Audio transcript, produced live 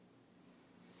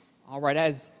All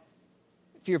right,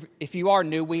 if you are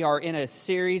new, we are in a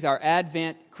series, our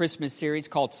Advent Christmas series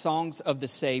called Songs of the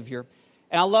Savior.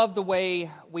 And I love the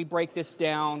way we break this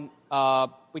down.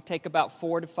 We take about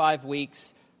 4 to 5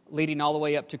 weeks leading all the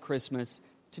way up to Christmas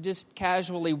to just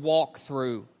casually walk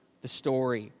through the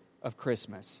story of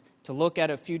Christmas, to look at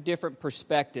a few different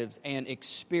perspectives and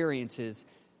experiences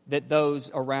that those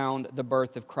around the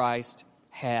birth of Christ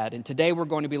had. And today we're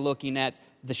going to be looking at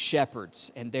the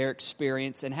shepherds and their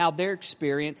experience and how their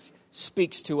experience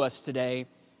speaks to us today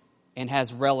and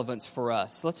has relevance for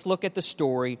us. Let's look at the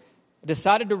story. I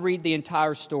decided to read the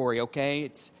entire story, okay?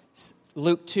 It's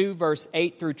Luke 2, verse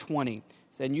 8 through 20.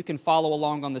 And you can follow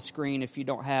along on the screen if you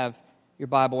don't have your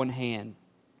Bible in hand.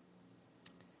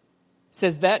 It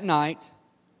says, that night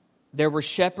there were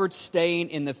shepherds staying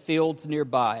in the fields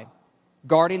nearby,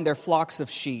 guarding their flocks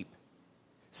of sheep.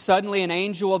 Suddenly an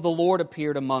angel of the Lord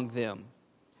appeared among them,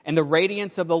 and the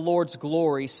radiance of the Lord's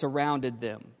glory surrounded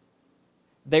them.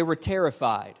 They were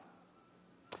terrified.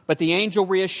 But the angel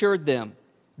reassured them.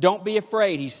 Don't be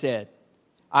afraid, he said.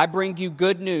 I bring you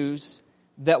good news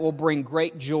that will bring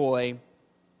great joy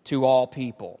to all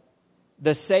people.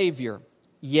 The Savior,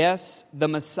 yes, the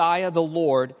Messiah, the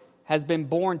Lord, has been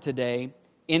born today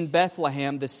in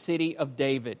Bethlehem, the city of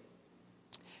David.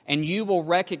 And you will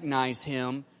recognize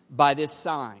him by this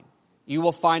sign. You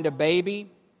will find a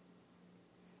baby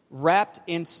wrapped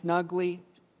snugly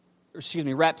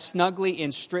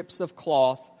in strips of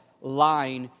cloth,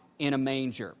 lying in a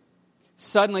manger.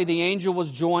 Suddenly the angel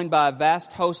was joined by a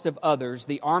vast host of others,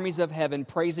 the armies of heaven,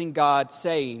 praising God,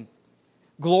 saying,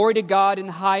 Glory to God in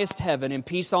the highest heaven, and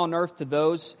peace on earth to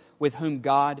those with whom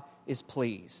God is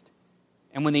pleased.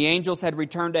 And when the angels had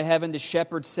returned to heaven, the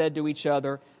shepherds said to each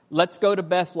other, Let's go to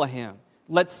Bethlehem.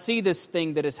 Let's see this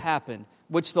thing that has happened,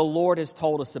 which the Lord has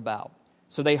told us about.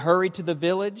 So they hurried to the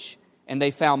village, and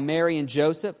they found Mary and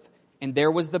Joseph, and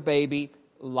there was the baby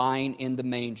lying in the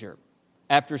manger.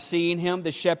 After seeing him,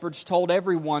 the shepherds told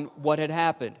everyone what had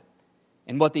happened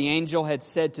and what the angel had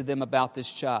said to them about this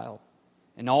child.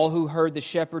 And all who heard the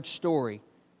shepherd's story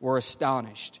were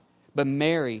astonished. But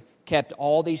Mary kept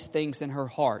all these things in her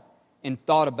heart and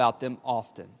thought about them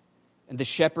often. And the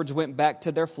shepherds went back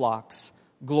to their flocks,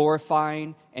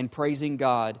 glorifying and praising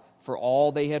God for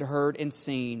all they had heard and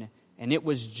seen. And it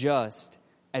was just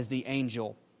as the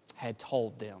angel had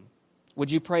told them.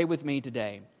 Would you pray with me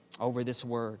today over this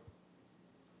word?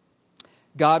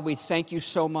 God, we thank you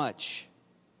so much.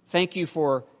 Thank you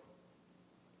for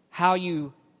how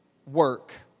you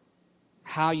work,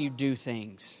 how you do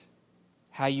things,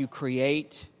 how you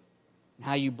create, and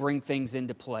how you bring things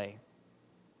into play.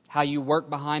 How you work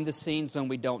behind the scenes when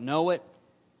we don't know it,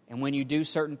 and when you do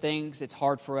certain things, it's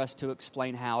hard for us to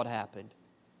explain how it happened.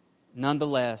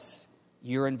 Nonetheless,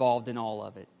 you're involved in all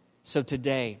of it. So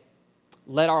today,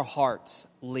 let our hearts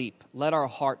leap. Let our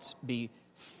hearts be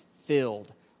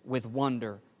filled with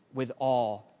wonder, with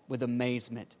awe, with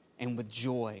amazement, and with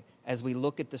joy as we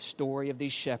look at the story of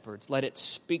these shepherds. Let it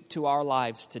speak to our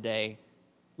lives today.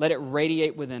 Let it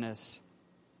radiate within us.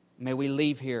 May we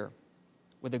leave here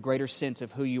with a greater sense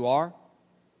of who you are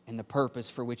and the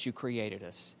purpose for which you created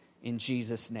us. In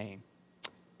Jesus' name,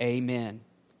 amen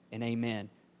and amen.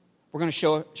 We're going to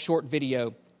show a short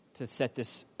video to set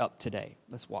this up today.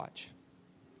 Let's watch.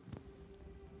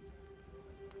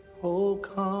 Oh,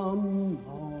 come,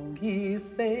 all ye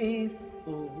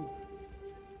faithful.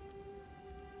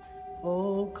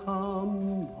 Oh,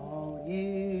 come, all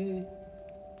ye.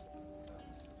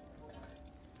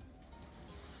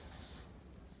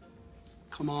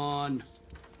 Come on.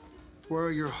 Where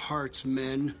are your hearts,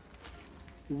 men?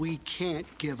 We can't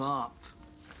give up.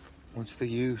 What's the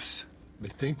use? They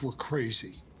think we're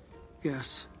crazy.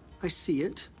 Yes, I see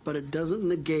it, but it doesn't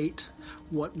negate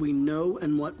what we know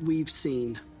and what we've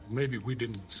seen. Maybe we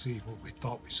didn't see what we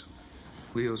thought we saw.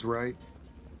 Leo's right.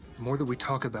 The more that we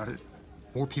talk about it,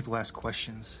 more people ask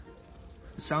questions.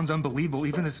 It sounds unbelievable,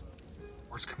 even as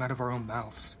words come out of our own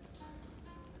mouths.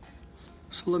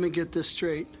 So let me get this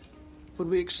straight. What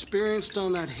we experienced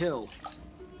on that hill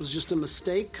was just a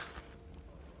mistake?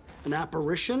 An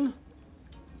apparition?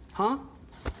 Huh?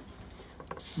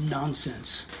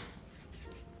 Nonsense.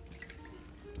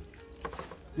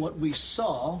 What we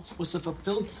saw was a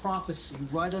fulfilled prophecy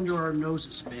right under our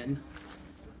noses, men.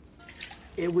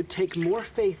 It would take more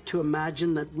faith to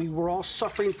imagine that we were all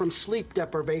suffering from sleep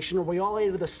deprivation or we all ate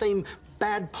of the same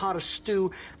bad pot of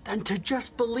stew than to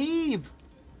just believe.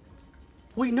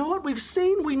 We know what we've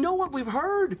seen. We know what we've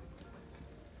heard.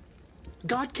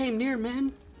 God came near,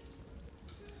 men.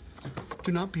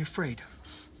 Do not be afraid.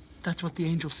 That's what the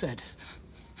angel said.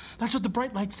 That's what the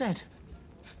bright light said.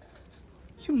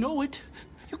 You know it.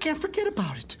 You can't forget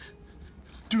about it.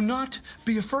 Do not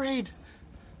be afraid.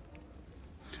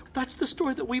 That's the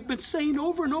story that we've been saying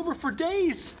over and over for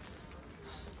days.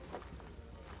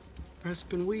 It's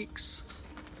been weeks.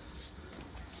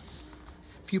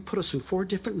 If you put us in 4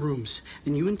 different rooms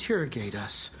and you interrogate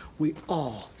us, we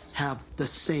all have the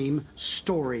same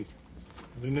story.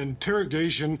 An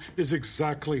interrogation is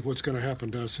exactly what's going to happen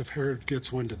to us if Herod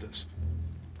gets wind of this.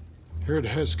 Herod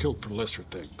has killed for lesser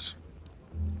things.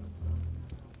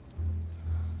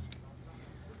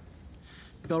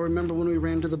 Y'all remember when we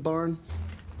ran to the barn?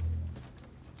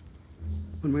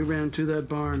 When we ran to that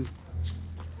barn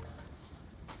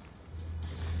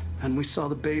and we saw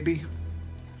the baby,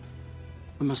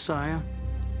 the Messiah,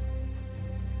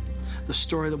 the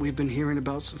story that we've been hearing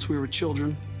about since we were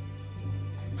children,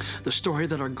 the story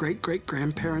that our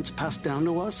great-great-grandparents passed down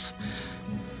to us.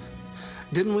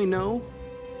 Didn't we know?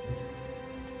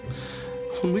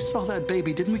 When we saw that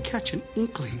baby, didn't we catch an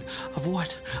inkling of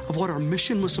what our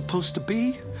mission was supposed to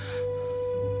be?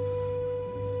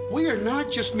 We are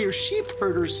not just mere sheep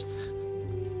herders.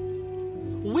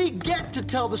 We get to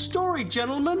tell the story,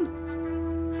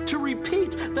 gentlemen. To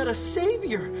repeat that a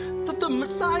Savior, that the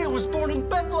Messiah was born in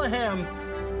Bethlehem.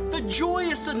 The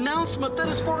joyous announcement that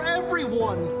is for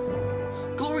everyone.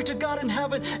 Glory to God in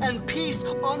heaven and peace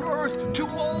on earth to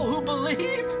all who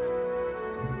believe.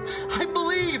 I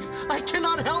believe. I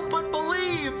cannot help but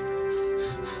believe.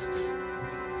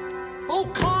 Oh,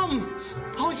 come,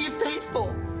 all ye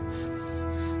faithful.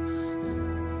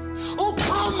 Oh,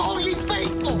 come, all ye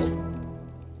faithful.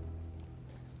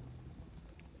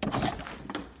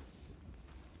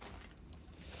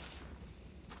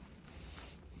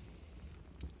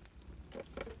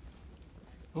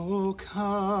 Oh,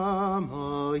 come,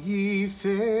 all ye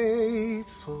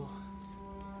faithful.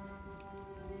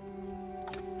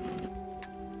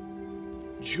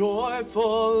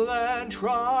 Joyful and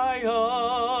triumphant.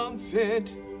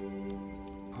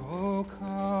 Oh,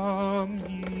 come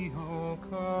ye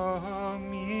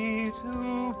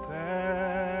to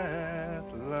Bethlehem.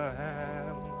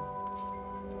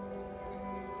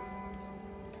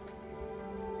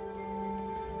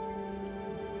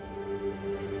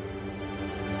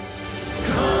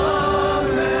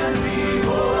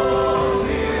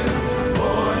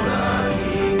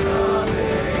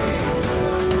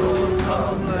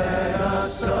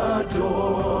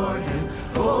 Adore him.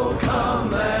 Oh, come,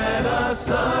 let us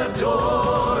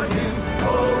adore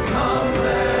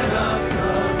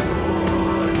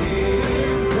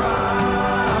him,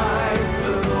 Christ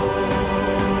the Lord.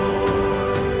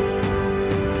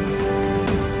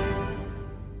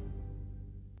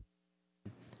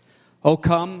 Oh,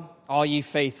 come, all ye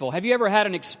faithful. Have you ever had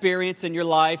an experience in your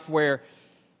life where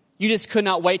you just could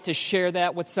not wait to share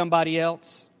that with somebody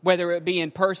else? Whether it be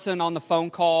in person, on the phone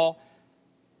call,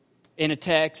 in a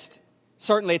text.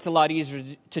 Certainly it's a lot easier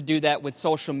to do that with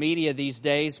social media these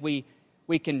days. We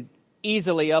can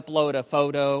easily upload a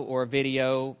photo or a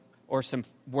video or some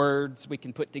words we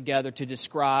can put together to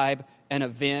describe an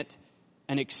event,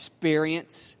 an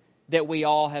experience that we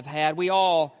all have had. We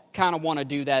all kind of want to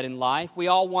do that in life. We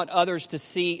all want others to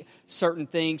see certain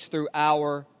things through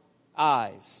our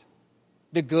eyes.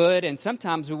 The good, and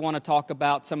sometimes we want to talk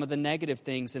about some of the negative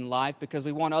things in life because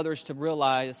we want others to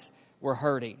realize we're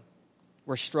hurting,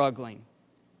 we're struggling.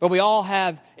 But we all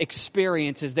have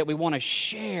experiences that we want to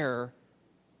share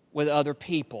with other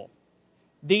people.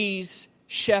 These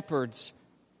shepherds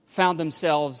found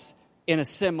themselves in a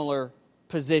similar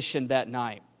position that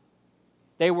night.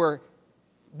 They were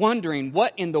wondering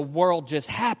what in the world just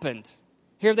happened.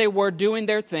 Here they were doing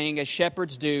their thing as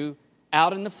shepherds do,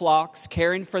 out in the flocks,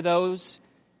 caring for those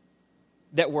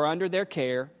that were under their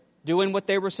care, doing what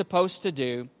they were supposed to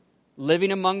do,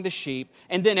 living among the sheep.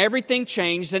 And then everything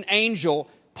changed. An angel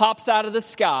pops out of the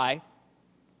sky.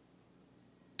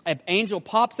 An angel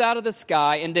pops out of the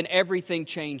sky, and then everything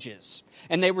changes.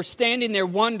 And they were standing there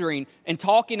wondering and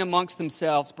talking amongst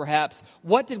themselves, perhaps,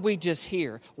 what did we just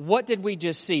hear? What did we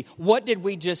just see? What did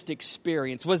we just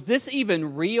experience? Was this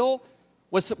even real?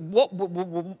 What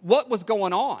was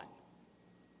going on?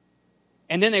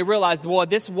 And then they realized, well,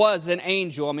 this was an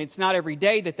angel. I mean, it's not every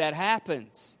day that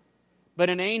happens. But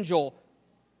an angel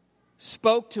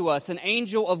spoke to us. An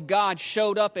angel of God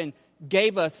showed up and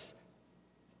gave us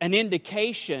an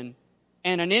indication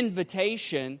and an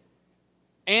invitation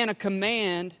and a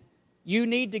command. You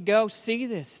need to go see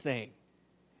this thing.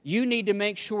 You need to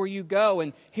make sure you go.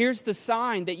 And here's the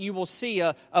sign that you will see,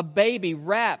 a baby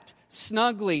wrapped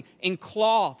snugly in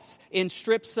cloths, in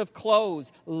strips of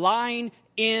clothes, lying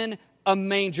in a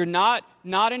manger, not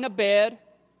in a bed,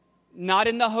 not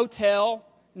in the hotel,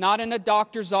 not in a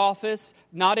doctor's office,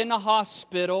 not in a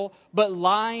hospital, but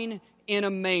lying in a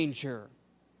manger.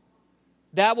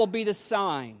 That will be the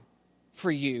sign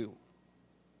for you.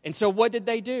 And so what did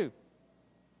they do?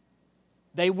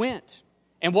 They went.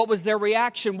 And what was their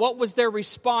reaction? What was their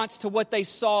response to what they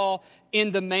saw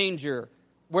in the manger?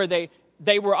 Where they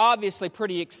were obviously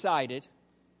pretty excited.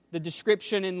 The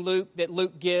description in Luke that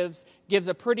Luke gives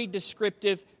a pretty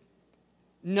descriptive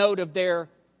note of their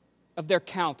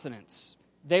countenance.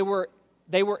 They were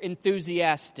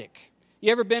enthusiastic.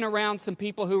 You ever been around some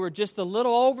people who were just a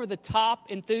little over the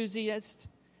top enthusiasts?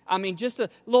 I mean, just a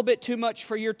little bit too much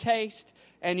for your taste,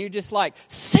 and you're just like,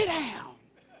 sit down.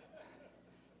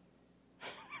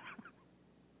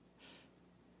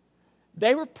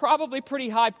 They were probably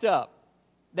pretty hyped up.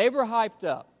 They were hyped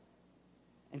up.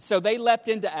 And so they leapt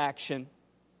into action.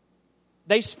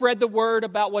 They spread the word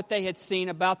about what they had seen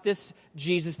about this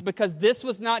Jesus, because this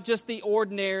was not just any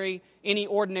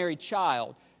ordinary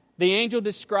child. The angel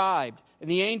described, and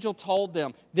the angel told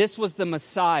them, this was the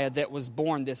Messiah that was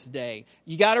born this day.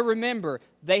 You got to remember,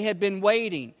 they had been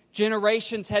waiting.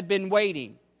 Generations had been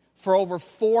waiting for over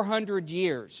 400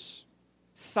 years.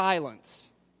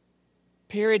 Silence.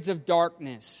 Periods of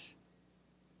darkness.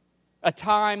 A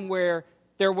time where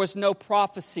there was no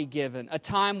prophecy given. A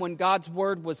time when God's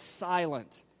word was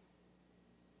silent.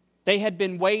 They had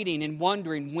been waiting and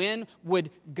wondering, when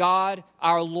would God,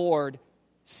 our Lord,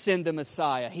 send the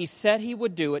Messiah? He said He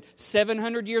would do it.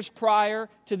 700 years prior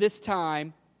to this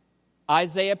time,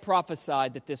 Isaiah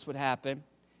prophesied that this would happen.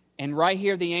 And right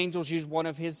here, the angels use one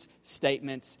of his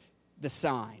statements, the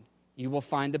sign. You will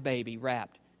find the baby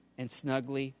wrapped in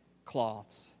snugly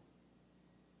cloths.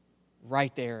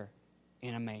 Right there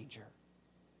in a manger.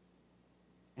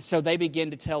 And so they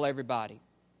begin to tell everybody.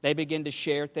 They begin to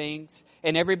share things.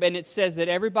 And it says that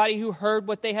everybody who heard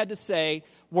what they had to say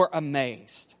were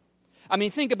amazed. I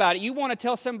mean, think about it. You want to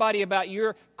tell somebody about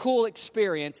your cool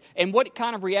experience, and what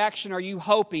kind of reaction are you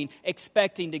hoping,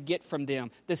 expecting to get from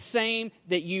them? The same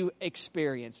that you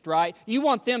experienced, right? You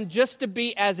want them just to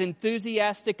be as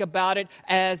enthusiastic about it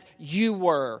as you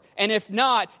were. And if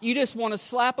not, you just want to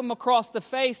slap them across the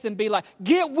face and be like,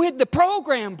 get with the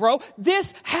program, bro.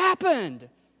 This happened.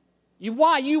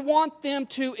 Why? You want them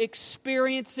to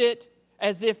experience it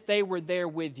as if they were there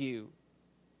with you.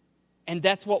 And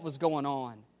that's what was going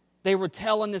on. They were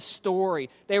telling this story.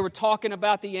 They were talking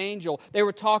about the angel. They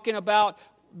were talking about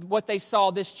what they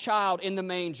saw, this child in the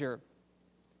manger,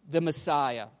 the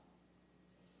Messiah.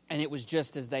 And it was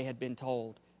just as they had been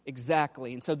told.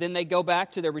 Exactly. And so then they go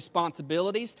back to their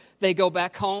responsibilities. They go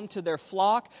back home to their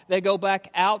flock. They go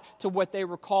back out to what they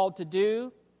were called to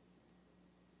do.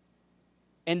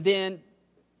 And then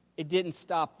it didn't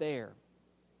stop there.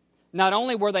 Not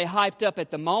only were they hyped up at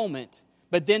the moment,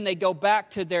 but then they go back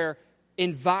to their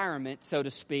environment, so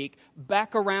to speak,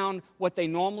 back around what they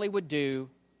normally would do,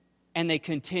 and they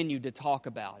continue to talk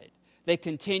about it. They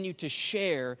continue to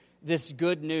share this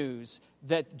good news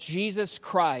that Jesus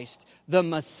Christ, the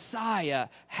Messiah,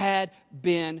 had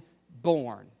been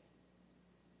born.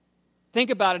 Think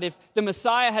about it. If the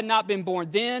Messiah had not been born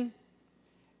then,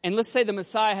 and let's say the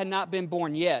Messiah had not been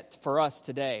born yet for us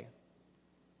today,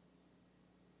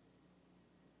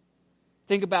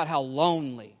 think about how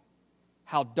lonely,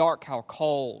 how dark, how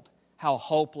cold, how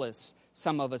hopeless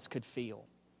some of us could feel.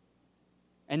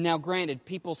 And now, granted,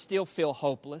 people still feel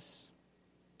hopeless.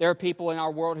 There are people in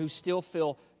our world who still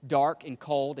feel dark and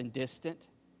cold and distant.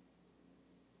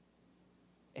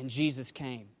 And Jesus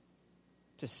came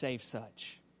to save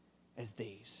such as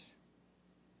these,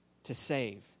 to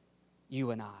save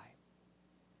you and I.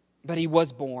 But He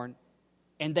was born,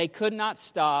 and they could not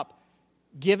stop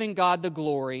giving God the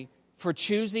glory for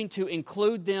choosing to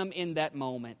include them in that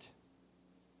moment.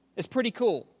 It's pretty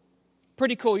cool.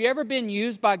 Pretty cool. You ever been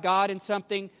used by God in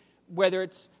something, whether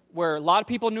it's where a lot of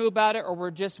people knew about it or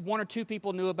where just one or two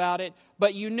people knew about it,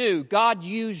 but you knew God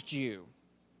used you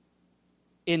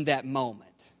in that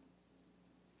moment?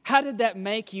 How did that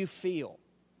make you feel?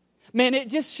 Man,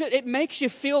 it makes you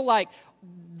feel like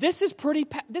this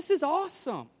is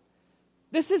awesome.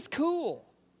 This is cool.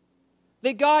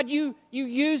 That God, you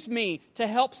used me to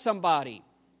help somebody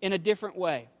in a different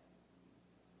way.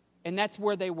 And that's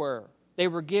where they were. They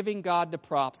were giving God the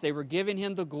props. They were giving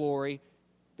Him the glory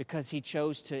because He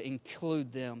chose to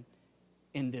include them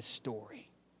in this story.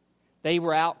 They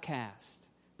were outcast.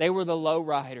 They were the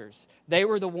lowriders. They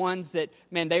were the ones that,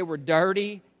 man, they were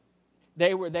dirty.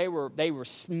 They were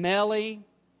smelly.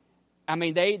 I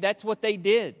mean, that's what they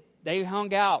did. They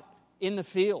hung out in the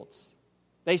fields.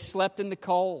 They slept in the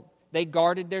cold. They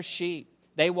guarded their sheep.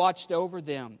 They watched over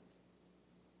them.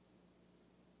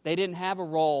 They didn't have a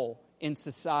role in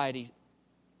society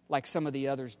like some of the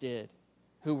others did,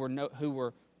 who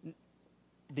were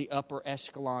the upper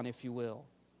echelon, if you will.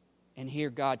 And here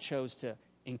God chose to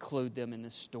include them in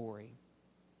this story.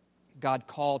 God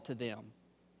called to them,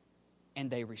 and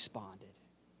they responded.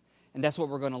 And that's what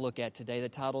we're going to look at today. The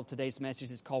title of today's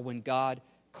message is called When God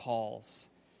Calls.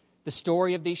 The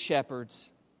story of these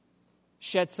shepherds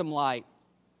shed some light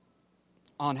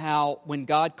on how when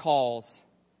God calls,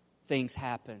 things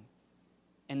happen.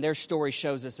 And their story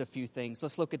shows us a few things.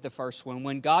 Let's look at the first one.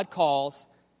 When God calls,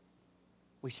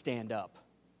 we stand up.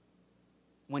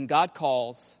 When God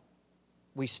calls,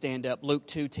 we stand up. Luke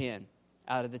 2:10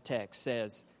 out of the text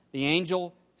says, the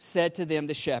angel said to them,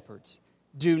 the shepherds,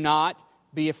 do not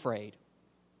be afraid.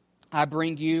 I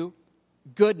bring you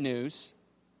good news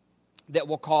that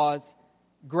will cause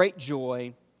great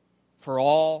joy for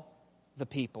all the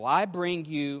people. I bring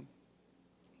you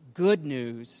good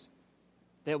news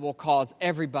that will cause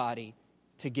everybody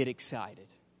to get excited.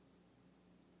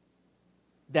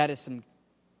 That is some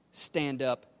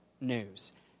stand-up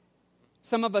news.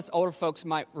 Some of us older folks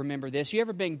might remember this. You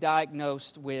ever been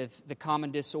diagnosed with the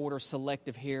common disorder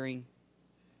selective hearing?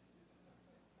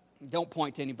 Don't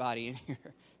point to anybody in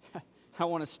here. I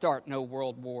want to start no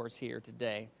world wars here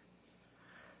today.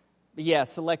 But yeah,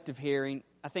 selective hearing.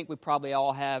 I think we probably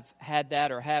all have had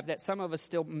that or have that. Some of us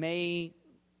still may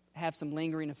have some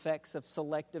lingering effects of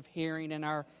selective hearing in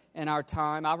our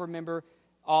time. I remember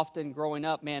often growing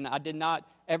up, man, I did not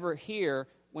ever hear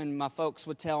when my folks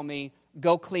would tell me,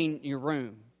 go clean your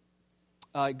room,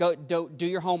 do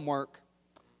your homework,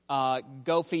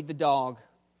 go feed the dog,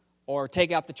 or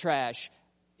take out the trash.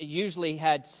 It usually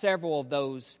had several of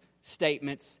those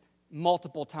statements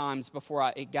multiple times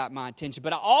before it got my attention.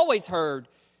 But I always heard,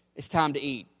 it's time to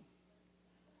eat.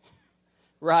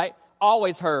 Right?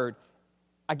 Always heard,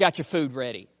 I got your food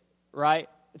ready. Right?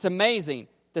 It's amazing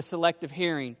the selective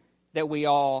hearing that we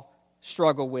all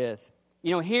struggle with.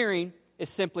 You know, hearing is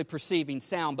simply perceiving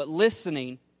sound, but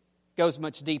listening goes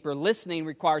much deeper. Listening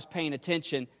requires paying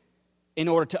attention in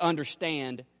order to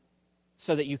understand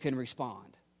so that you can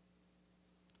respond.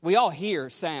 We all hear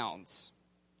sounds.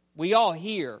 We all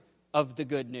hear of the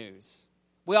good news.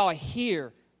 We all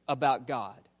hear about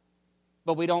God,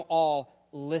 but we don't all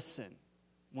listen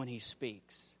when He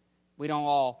speaks. We don't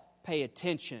all pay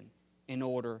attention in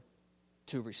order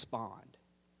to respond.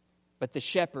 But the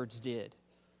shepherds did.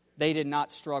 They did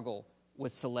not struggle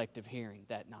with selective hearing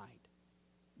that night.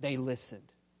 They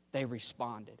listened. They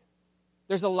responded.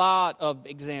 There's a lot of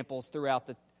examples throughout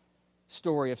the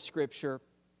story of Scripture,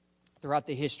 throughout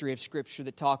the history of Scripture,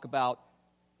 that talk about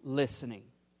listening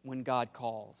when God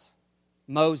calls.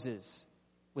 Moses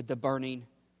with the burning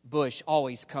bush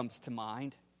always comes to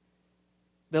mind.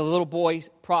 The little boy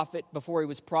prophet, before he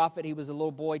was prophet, he was a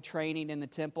little boy training in the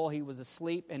temple. He was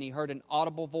asleep and he heard an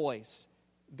audible voice,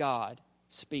 God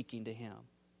speaking to him.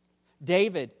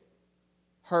 David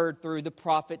heard through the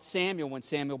prophet Samuel. When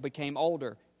Samuel became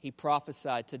older, he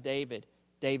prophesied to David.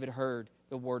 David heard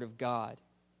the word of God.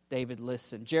 David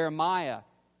listened. Jeremiah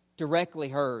directly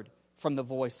heard from the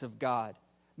voice of God.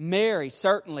 Mary,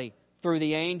 certainly through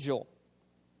the angel.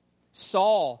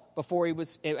 Saul,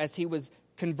 as he was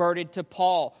converted to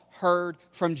Paul, heard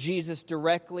from Jesus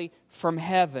directly from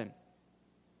heaven.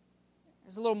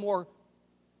 There's a little more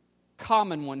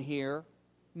common one here.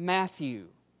 Matthew.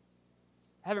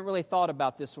 I haven't really thought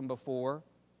about this one before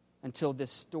until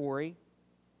this story.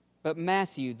 But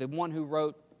Matthew, the one who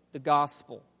wrote the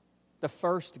gospel, the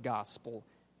first gospel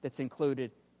that's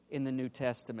included in the New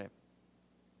Testament.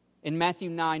 In Matthew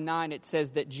 9:9, it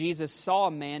says that Jesus saw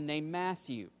a man named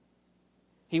Matthew.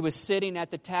 He was sitting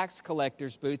at the tax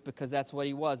collector's booth because that's what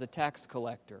he was, a tax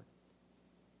collector.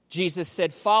 Jesus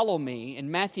said, "Follow me,"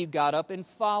 and Matthew got up and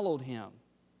followed him.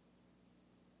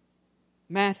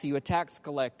 Matthew, a tax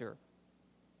collector,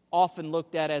 often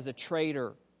looked at as a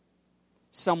traitor,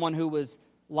 someone who was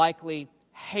likely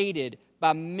hated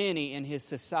by many in his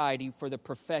society for the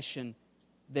profession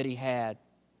that he had.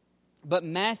 But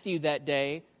Matthew that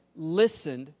day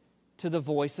listened to the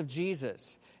voice of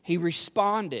Jesus. He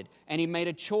responded and he made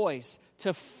a choice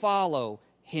to follow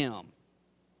him.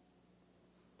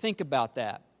 Think about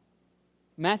that.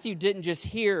 Matthew didn't just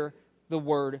hear the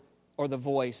word or the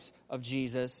voice of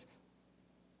Jesus,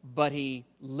 but he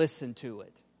listened to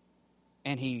it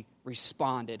and he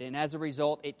responded. And as a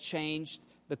result, it changed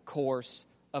the course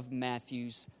of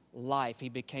Matthew's life. He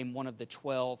became one of the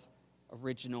 12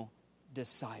 original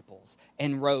disciples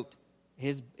and wrote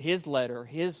his letter.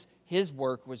 His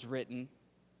work was written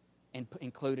and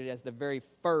included as the very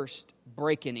first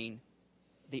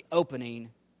the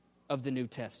opening of the New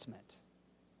Testament.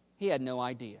 He had no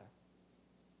idea.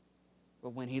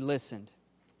 But when he listened,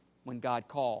 when God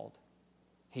called,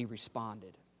 he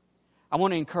responded. I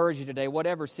want to encourage you today,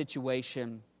 whatever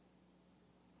situation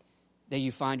that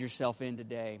you find yourself in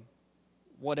today,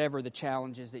 whatever the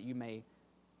challenges that you may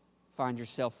find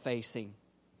yourself facing.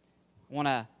 I want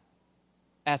to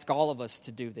ask all of us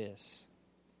to do this,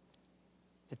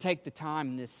 to take the time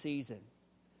in this season.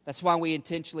 That's why we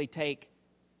intentionally take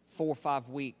 4 or 5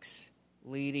 weeks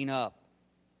leading up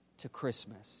to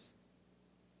Christmas,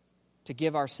 to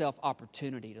give ourselves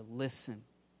opportunity to listen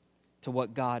to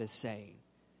what God is saying,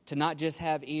 to not just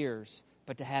have ears,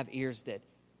 but to have ears that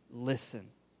listen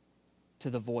to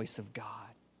the voice of God,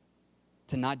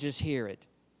 to not just hear it,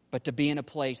 but to be in a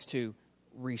place to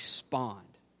respond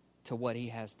to what He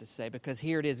has to say. Because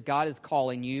here it is, God is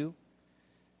calling you,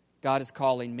 God is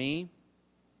calling me,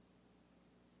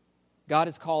 God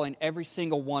is calling every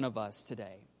single one of us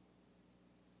today.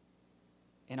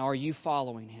 And are you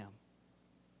following Him?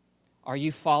 Are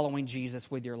you following Jesus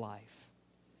with your life?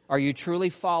 Are you truly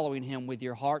following Him with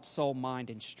your heart, soul, mind,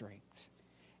 and strength?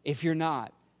 If you're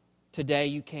not, today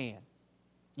you can.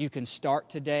 You can start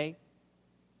today,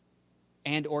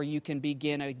 and or you can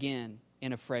begin again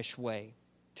in a fresh way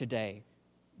today.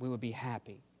 We would be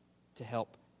happy to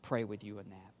help pray with you in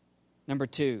that. Number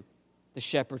 2, the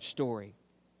shepherd's story.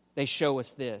 They show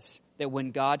us this, that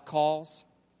when God calls,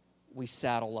 we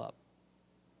saddle up.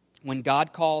 When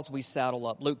God calls, we saddle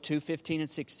up. Luke 2:15 and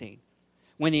 16.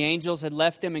 When the angels had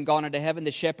left him and gone into heaven,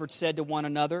 the shepherds said to one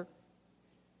another,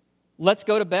 "Let's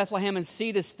go to Bethlehem and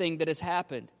see this thing that has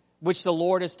happened, which the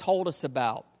Lord has told us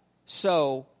about."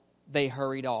 So they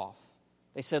hurried off.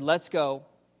 They said, "Let's go,"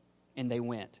 and they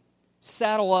went.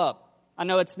 Saddle up. I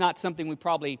know it's not something we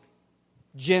probably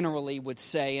generally would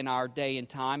say in our day and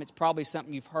time. It's probably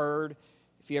something you've heard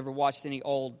if you ever watched any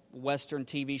old Western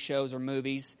TV shows or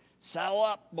movies. Saddle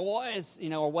up, boys,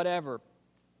 or whatever.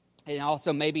 And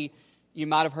also maybe you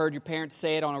might have heard your parents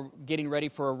say it on getting ready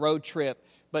for a road trip,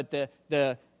 but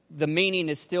the meaning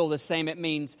is still the same. It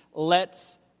means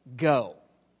let's go.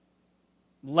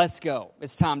 Let's go.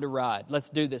 It's time to ride.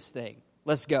 Let's do this thing.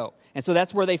 Let's go. And so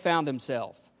that's where they found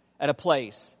themselves, at a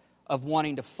place of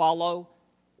wanting to follow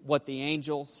what the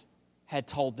angels had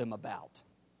told them about.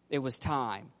 It was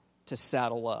time to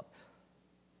saddle up.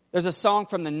 There's a song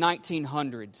from the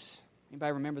 1900s.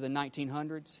 Anybody remember the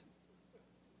 1900s?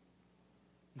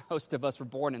 Most of us were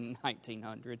born in the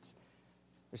 1900s.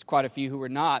 There's quite a few who were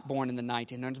not born in the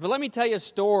 1900s. But let me tell you a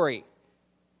story.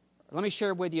 Let me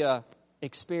share with you an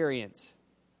experience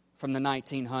from the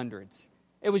 1900s.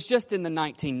 It was just in the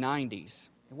 1990s.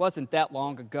 It wasn't that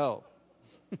long ago.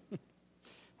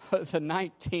 The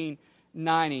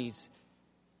 1990s.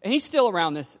 And he's still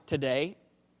around this today.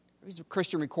 He's a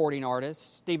Christian recording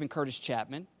artist, Stephen Curtis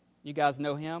Chapman. You guys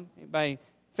know him? Anybody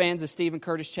fans of Stephen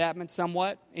Curtis Chapman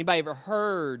somewhat? Anybody ever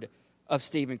heard of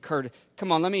Stephen Curtis?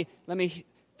 Come on, let me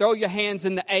throw your hands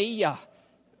in the air.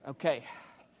 Okay.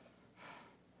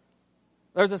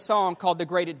 There's a song called The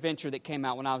Great Adventure that came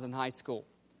out when I was in high school.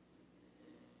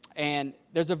 And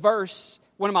there's a verse,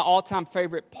 one of my all-time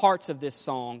favorite parts of this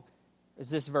song is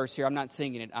this verse here. I'm not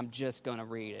singing it. I'm just going to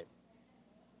read it.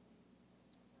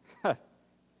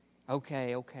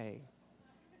 Okay.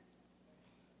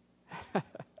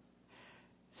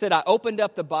 Said, I opened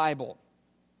up the Bible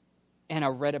and I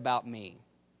read about me.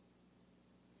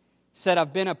 Said,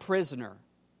 I've been a prisoner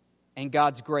and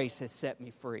God's grace has set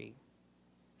me free.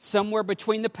 Somewhere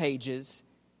between the pages,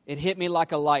 it hit me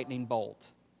like a lightning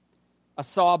bolt. I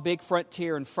saw a big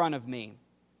frontier in front of me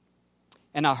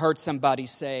and I heard somebody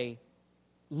say,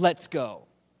 let's go.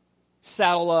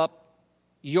 Saddle up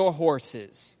your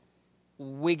horses.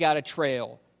 We got a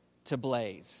trail to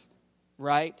blaze,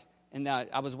 right? And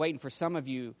I was waiting for some of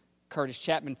you Curtis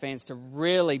Chapman fans to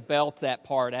really belt that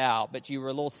part out, but you were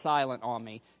a little silent on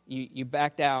me. You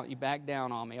backed out. You backed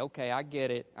down on me. Okay, I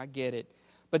get it.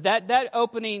 But that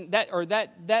opening,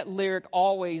 that lyric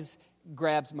always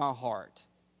grabs my heart,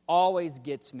 always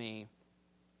gets me.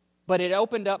 But it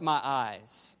opened up my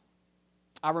eyes.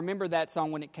 I remember that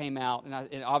song when it came out,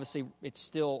 and obviously it's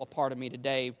still a part of me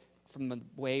today from the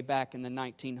way back in the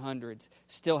 1900s.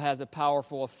 Still has a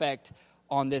powerful effect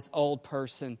on this old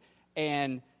person.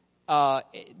 And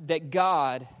that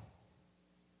God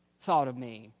thought of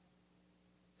me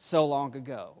so long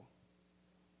ago.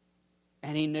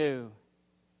 And He knew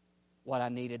what I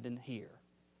needed to hear.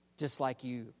 Just like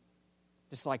you,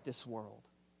 just like this world.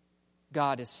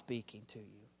 God is speaking to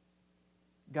you.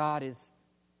 God is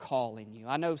calling you.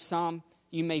 I know some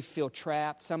you may feel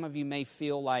trapped. Some of you may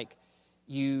feel like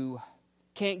you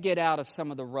can't get out of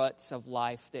some of the ruts of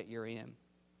life that you're in.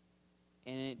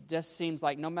 And it just seems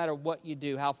like no matter what you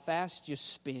do, how fast you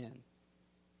spin,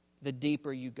 the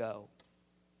deeper you go.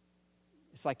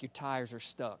 It's like your tires are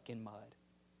stuck in mud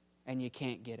and you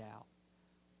can't get out.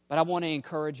 But I want to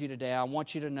encourage you today. I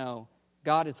want you to know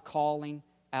God is calling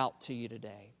out to you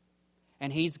today.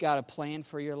 And He's got a plan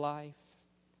for your life.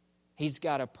 He's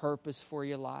got a purpose for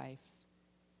your life.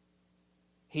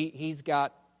 He's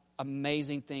got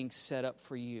amazing things set up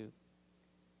for you.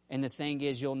 And the thing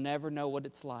is, you'll never know what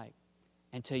it's like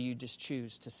until you just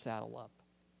choose to saddle up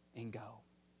and go.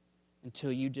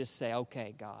 Until you just say,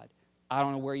 okay, God, I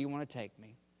don't know where you want to take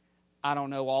me. I don't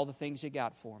know all the things you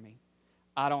got for me.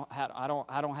 I don't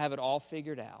have it all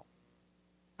figured out.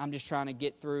 I'm just trying to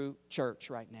get through church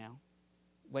right now,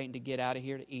 waiting to get out of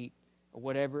here to eat or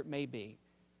whatever it may be.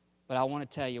 But I want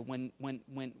to tell you,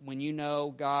 when you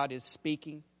know God is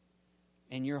speaking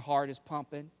and your heart is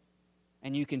pumping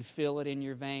and you can feel it in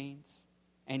your veins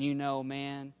and you know,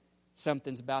 man,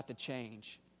 something's about to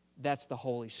change, that's the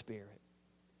Holy Spirit.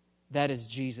 That is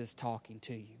Jesus talking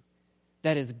to you.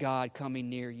 That is God coming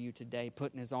near you today,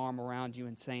 putting His arm around you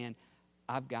and saying,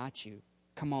 I've got you.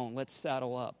 Come on, let's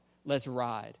saddle up. Let's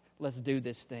ride. Let's do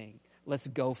this thing. Let's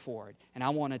go for it. And I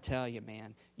want to tell you,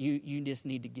 man, you just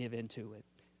need to give into it.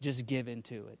 Just give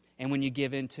into it. And when you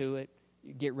give into it,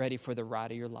 you get ready for the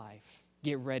ride of your life.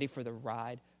 Get ready for the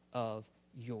ride of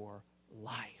your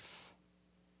life.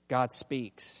 God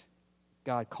speaks.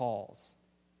 God calls.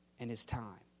 And it's time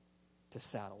to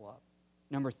saddle up.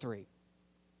 Number 3,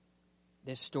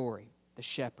 this story, the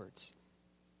shepherds.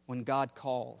 When God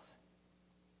calls,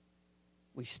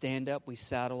 we stand up, we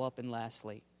saddle up, and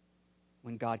lastly,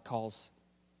 when God calls,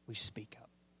 we speak up.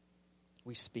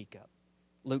 We speak up.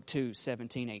 Luke 2,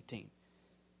 17, 18.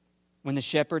 When the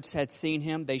shepherds had seen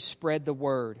Him, they spread the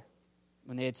word.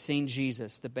 When they had seen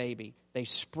Jesus, the baby, they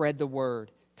spread the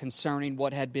word concerning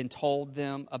what had been told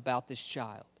them about this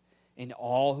child. And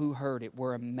all who heard it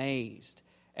were amazed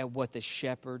at what the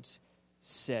shepherds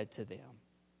said to them.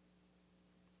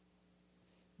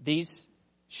 These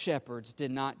shepherds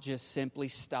did not just simply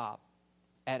stop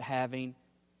at having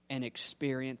an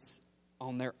experience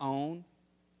on their own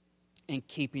and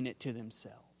keeping it to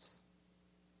themselves.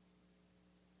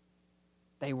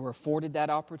 They were afforded that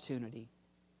opportunity.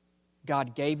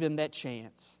 God gave them that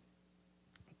chance.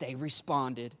 They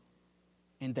responded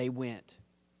and they went.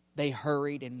 They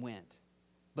hurried and went.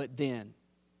 But then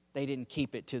they didn't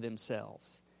keep it to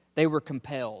themselves. They were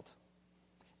compelled.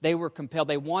 They were compelled.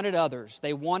 They wanted others.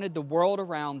 They wanted the world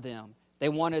around them. They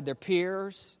wanted their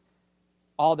peers,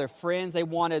 all their friends. They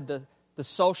wanted the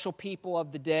social people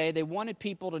of the day. They wanted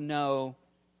people to know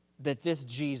that this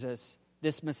Jesus,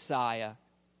 this Messiah,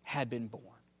 had been born.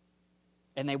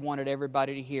 And they wanted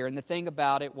everybody to hear. And the thing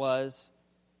about it was,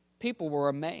 people were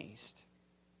amazed.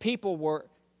 People were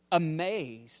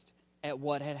amazed at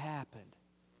what had happened.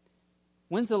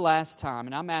 When's the last time,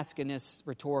 and I'm asking this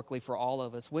rhetorically for all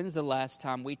of us, when's the last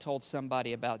time we told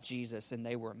somebody about Jesus and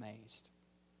they were amazed?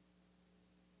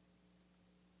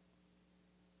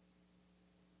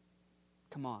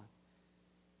 Come on.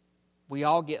 We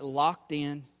all get locked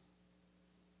in,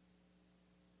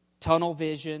 tunnel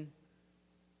vision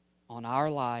on our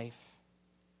life,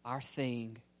 our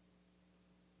thing,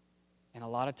 and a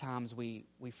lot of times we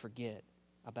forget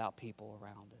about people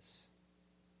around us,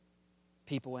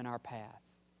 people in our path.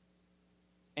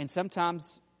 And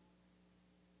sometimes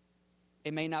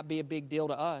it may not be a big deal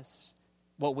to us.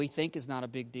 What we think is not a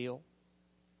big deal.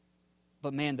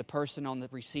 But man, the person on the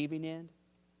receiving end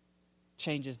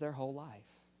changes their whole life.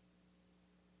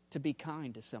 To be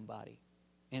kind to somebody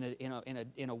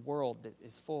in a world that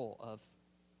is full of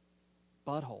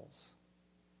buttholes.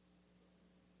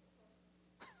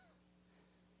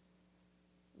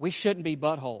 We shouldn't be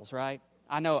buttholes, right?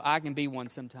 I know I can be one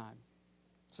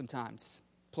sometimes,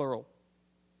 plural.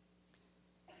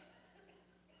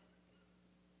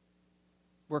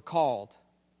 We're called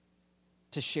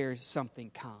to share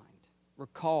something kind. We're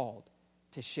called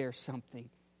to share something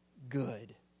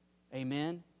good.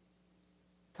 Amen?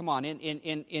 Come on,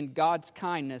 in God's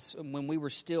kindness, when we were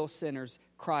still sinners,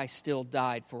 Christ still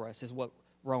died for us, is what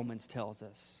Romans tells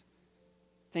us.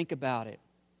 Think about it.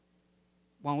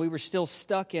 When we were still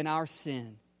stuck in our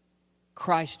sin,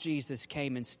 Christ Jesus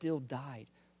came and still died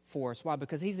for us. Why?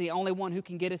 Because He's the only one who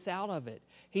can get us out of it.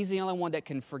 He's the only one that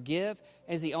can forgive.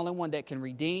 He's the only one that can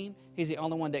redeem. He's the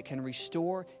only one that can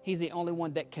restore. He's the only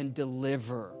one that can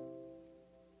deliver.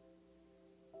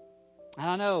 And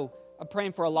I know I'm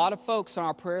praying for a lot of folks on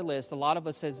our prayer list. A lot of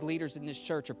us as leaders in this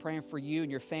church are praying for you and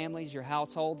your families, your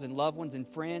households and loved ones and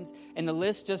friends. And the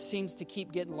list just seems to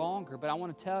keep getting longer. But I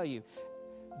want to tell you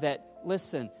that,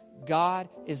 listen, God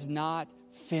is not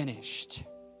finished.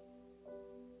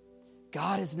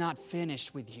 God is not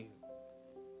finished with you.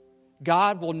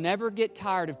 God will never get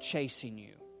tired of chasing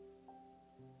you.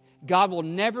 God will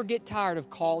never get tired of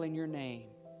calling your name.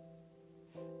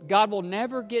 God will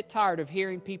never get tired of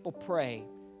hearing people pray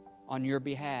on your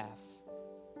behalf.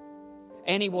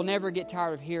 And He will never get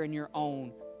tired of hearing your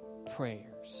own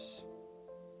prayers.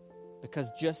 Because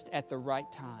just at the right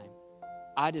time,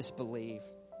 I just believe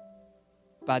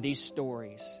by these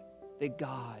stories that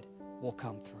God will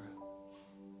come through.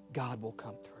 God will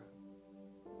come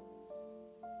through.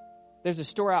 There's a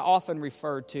story I often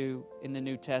refer to in the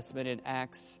New Testament in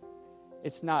Acts.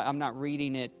 I'm not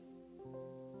reading it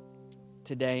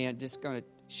today. I'm just going to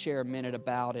share a minute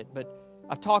about it. But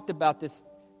I've talked about this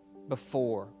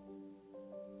before.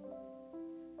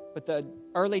 But the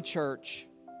early church,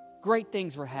 great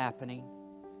things were happening.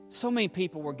 So many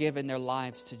people were giving their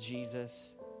lives to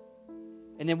Jesus.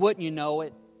 And then wouldn't you know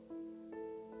it,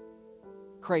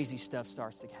 crazy stuff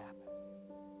starts to happen.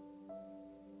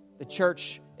 The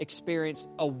church experienced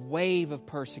a wave of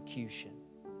persecution.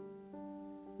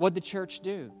 What'd the church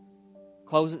do?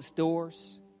 Close its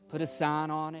doors, put a sign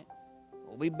on it.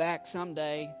 We'll be back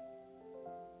someday.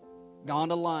 Gone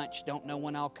to lunch, don't know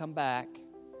when I'll come back.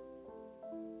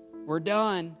 We're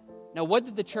done. Now, what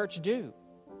did the church do?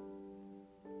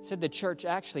 It said the church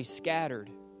actually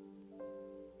scattered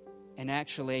and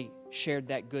actually shared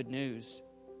that good news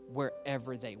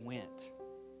wherever they went.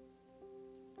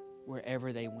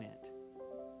 Wherever they went.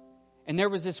 And there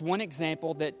was this one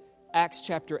example that Acts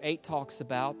chapter 8 talks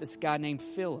about, this guy named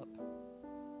Philip.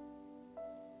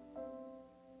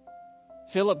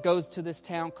 Philip goes to this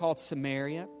town called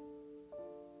Samaria.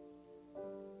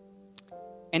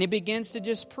 And he begins to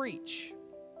just preach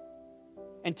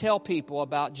and tell people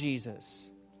about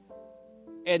Jesus.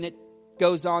 And it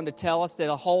goes on to tell us that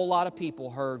a whole lot of people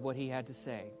heard what he had to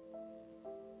say.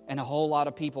 And a whole lot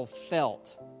of people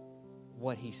felt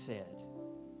what he said.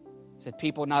 It said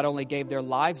people not only gave their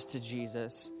lives to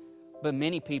Jesus, but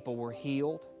many people were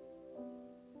healed.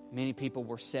 Many people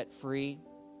were set free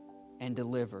and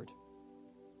delivered.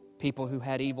 People who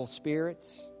had evil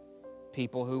spirits,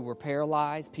 people who were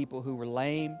paralyzed, people who were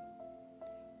lame.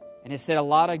 And it said a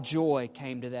lot of joy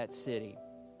came to that city.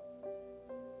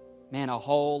 Man, a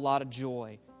whole lot of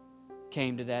joy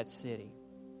came to that city.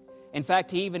 In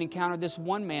fact, he even encountered this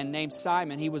one man named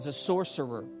Simon. He was a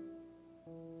sorcerer.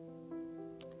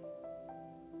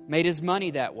 Made his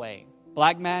money that way.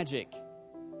 Black magic.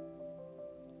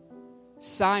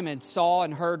 Simon saw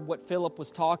and heard what Philip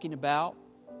was talking about.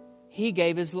 He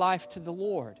gave his life to the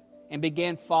Lord and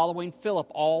began following Philip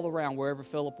all around. Wherever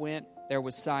Philip went, there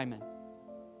was Simon.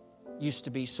 Used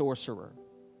to be sorcerer.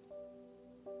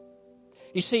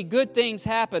 You see, good things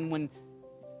happen when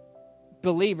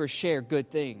believers share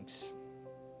good things.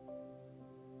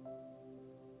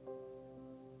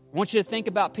 I want you to think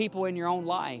about people in your own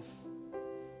life.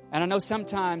 And I know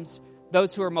sometimes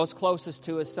those who are most closest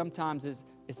to us sometimes is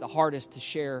the hardest to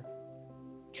share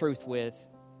truth with.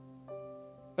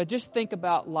 But just think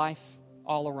about life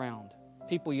all around.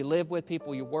 People you live with,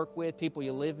 people you work with, people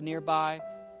you live nearby,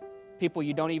 people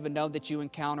you don't even know that you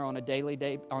encounter on a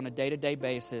day-to-day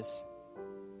basis.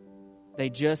 They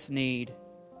just need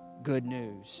good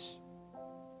news.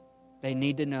 They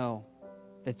need to know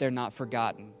that they're not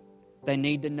forgotten. They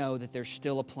need to know that there's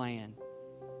still a plan.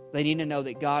 They need to know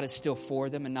that God is still for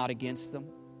them and not against them.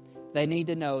 They need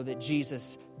to know that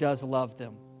Jesus does love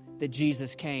them, that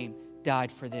Jesus came,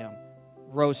 died for them,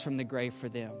 rose from the grave for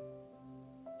them,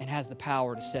 and has the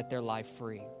power to set their life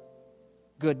free.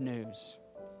 Good news.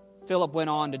 Philip went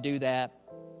on to do that,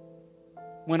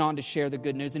 went on to share the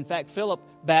good news. In fact, Philip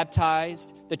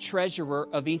baptized the treasurer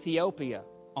of Ethiopia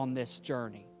on this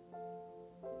journey.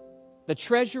 The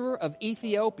treasurer of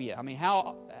Ethiopia. I mean,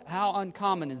 how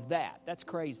uncommon is that? That's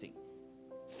crazy.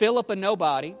 Philip, a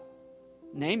nobody,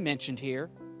 name mentioned here,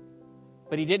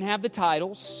 but he didn't have the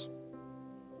titles.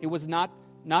 He was not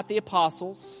the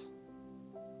apostles.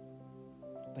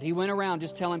 But he went around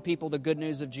just telling people the good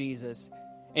news of Jesus.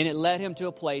 And it led him to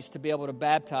a place to be able to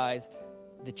baptize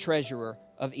the treasurer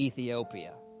of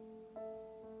Ethiopia.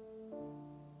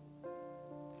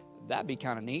 That'd be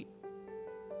kind of neat.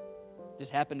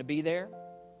 Just happened to be there.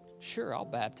 Sure, I'll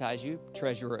baptize you,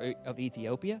 treasurer of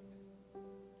Ethiopia.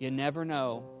 You never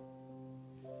know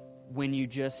when you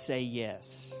just say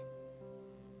yes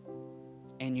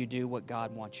and you do what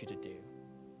God wants you to do.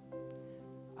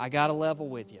 I got to level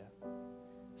with you.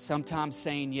 Sometimes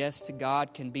saying yes to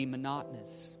God can be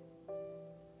monotonous.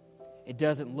 It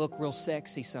doesn't look real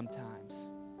sexy sometimes.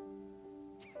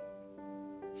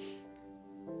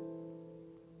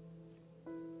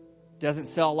 Doesn't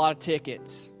sell a lot of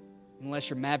tickets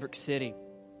unless you're Maverick City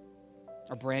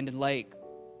or Brandon Lake.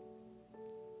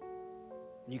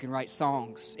 You can write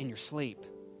songs in your sleep.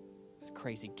 It's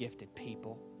crazy gifted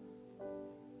people.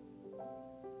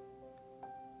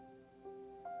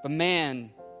 But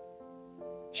man,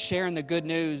 sharing the good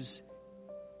news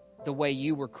the way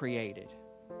you were created,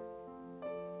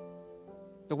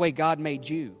 the way God made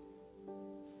you.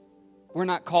 We're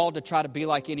not called to try to be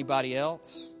like anybody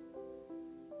else.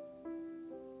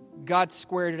 God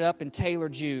squared it up and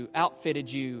tailored you,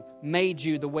 outfitted you, made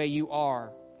you the way you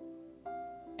are.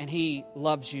 And He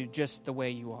loves you just the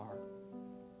way you are.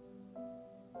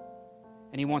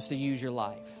 And He wants to use your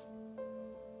life.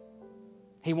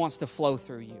 He wants to flow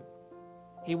through you.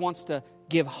 He wants to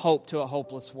give hope to a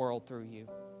hopeless world through you.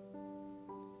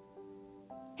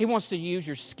 He wants to use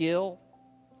your skill.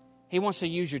 He wants to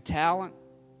use your talent.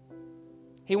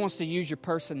 He wants to use your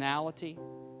personality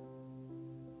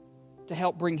to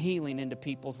help bring healing into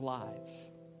people's lives.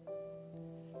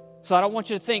 So I don't want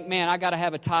you to think, man, I got to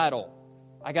have a title.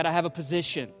 I got to have a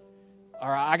position.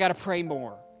 Or I got to pray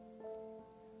more.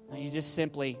 No, you just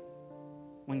simply,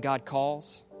 when God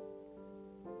calls,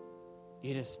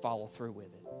 you just follow through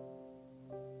with it.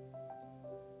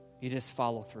 You just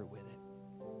follow through with it.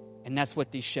 And that's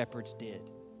what these shepherds did.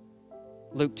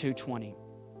 Luke 2:20.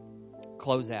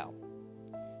 Close out.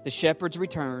 The shepherds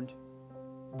returned,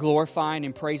 glorifying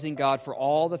and praising God for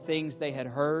all the things they had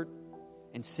heard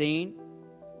and seen,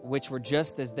 which were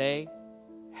just as they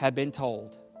had been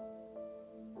told.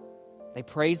 They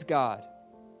praised God,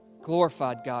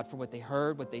 glorified God for what they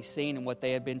heard, what they seen, and what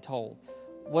they had been told.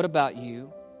 What about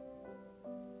you?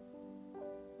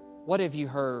 What have you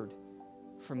heard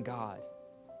from God?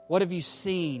 What have you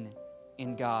seen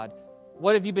in God?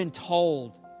 What have you been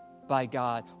told by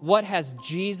God? What has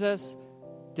Jesus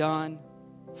done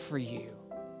for you?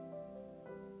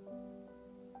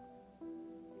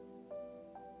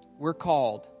 We're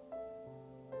called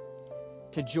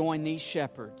to join these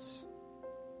shepherds,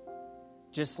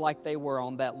 just like they were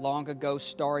on that long ago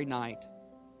starry night,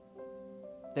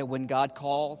 that when God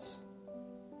calls,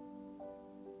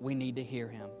 we need to hear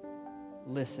Him,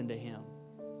 listen to Him,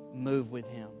 move with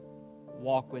Him,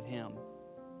 walk with Him,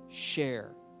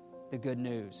 share the good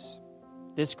news.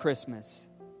 This Christmas,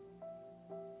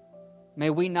 may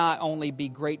we not only be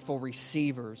grateful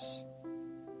receivers,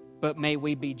 but may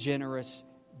we be generous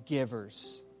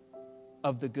givers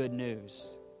of the good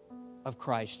news of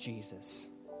Christ Jesus.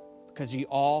 Because you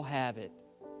all have it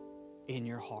in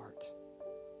your heart.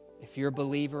 If you're a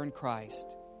believer in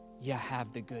Christ, you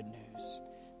have the good news.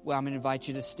 Well, I'm going to invite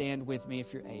you to stand with me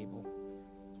if you're able.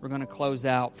 We're going to close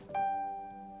out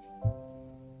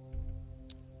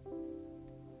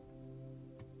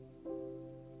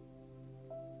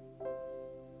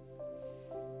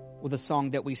with a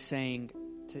song that we sang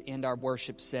to end our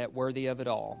worship set, Worthy of It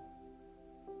All.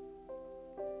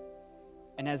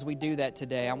 And as we do that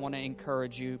today, I want to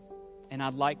encourage you, and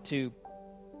I'd like to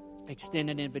extend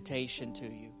an invitation to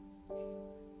you.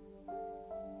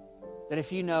 That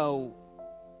if you know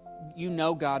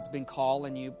God's been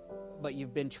calling you, but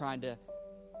you've been trying to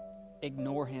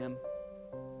ignore Him.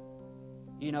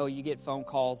 You know, you get phone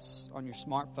calls on your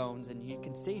smartphones and you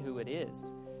can see who it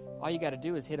is. All you got to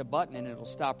do is hit a button and it'll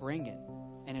stop ringing.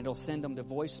 And it'll send them to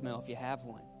voicemail if you have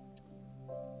one.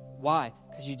 Why?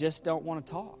 Because you just don't want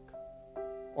to talk.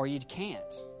 Or you can't,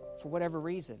 for whatever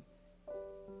reason.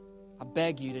 I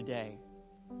beg you today,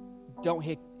 don't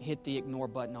hit the ignore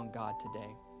button on God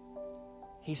today.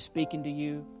 He's speaking to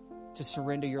you to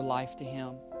surrender your life to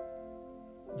Him.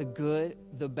 The good,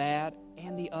 the bad,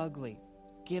 and the ugly.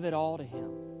 Give it all to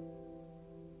Him.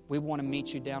 We want to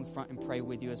meet you down front and pray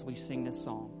with you as we sing this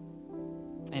song.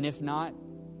 And if not,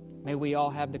 may we all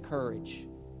have the courage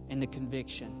and the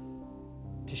conviction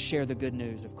to share the good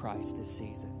news of Christ this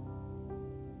season.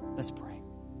 Let's pray.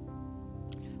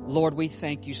 Lord, we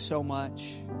thank you so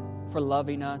much for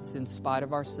loving us in spite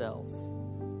of ourselves.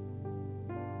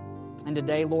 And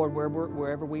today, Lord,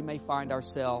 wherever we may find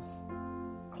ourselves,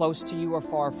 close to you or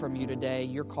far from you today,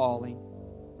 you're calling.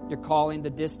 You're calling the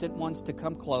distant ones to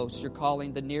come close. You're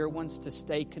calling the near ones to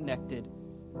stay connected,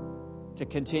 to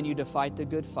continue to fight the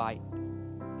good fight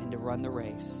and to run the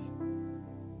race.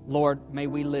 Lord, may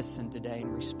we listen today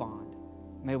and respond.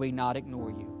 May we not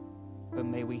ignore you, but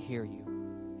may we hear you,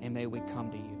 and may we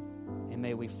come to you, and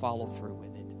may we follow through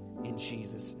with it. In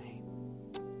Jesus' name,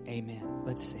 amen. Let's sing.